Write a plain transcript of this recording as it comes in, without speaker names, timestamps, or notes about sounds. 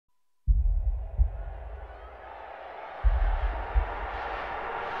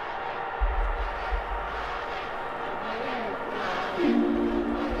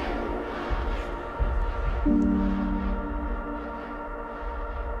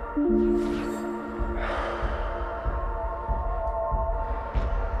This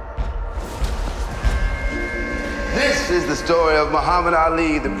is the story of Muhammad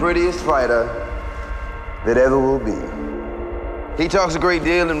Ali, the prettiest fighter that ever will be. He talks a great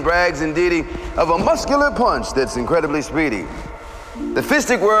deal and brags indeed of a muscular punch that's incredibly speedy. The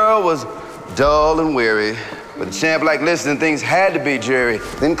fistic world was dull and weary, but a champ like listening things had to be dreary.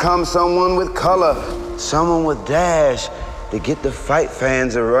 Then comes someone with color, someone with dash, to get the fight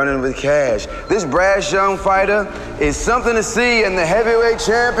fans a running with cash. This brash young fighter is something to see, and the heavyweight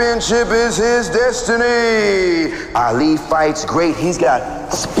championship is his destiny. Ali fights great, he's got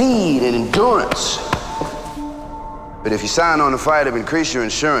speed and endurance. But if you sign on to fight him, increase your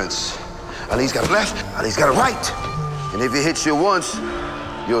insurance. Ali's got a left, Ali's got a right. And if he hits you once,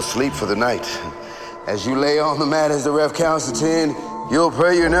 you'll sleep for the night. As you lay on the mat as the ref counts to 10, you'll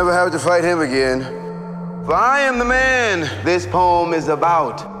pray you never have to fight him again. For I am the man this poem is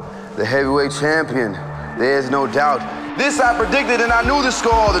about, the heavyweight champion, there's no doubt. This I predicted and I knew the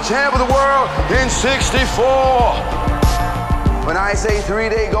score, the champ of the world in '64. When I say 3,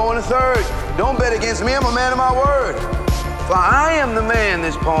 they go in the 3rd. Don't bet against me, I'm a man of my word. For I am the man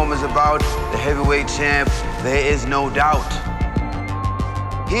this poem is about, the heavyweight champ, there is no doubt.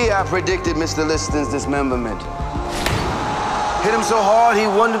 Here I predicted Mr. Liston's dismemberment. Hit him so hard he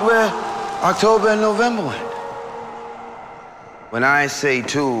wondered where October and November went. When I say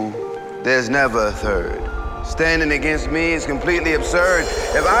 2, there's never a 3rd. Standing against me is completely absurd.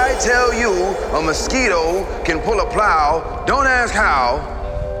 If I tell you a mosquito can pull a plow, don't ask how,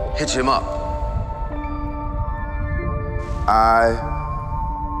 hitch him up. I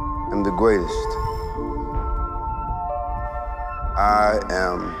am the greatest. I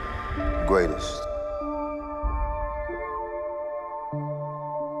am the greatest.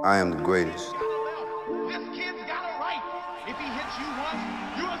 I am the greatest.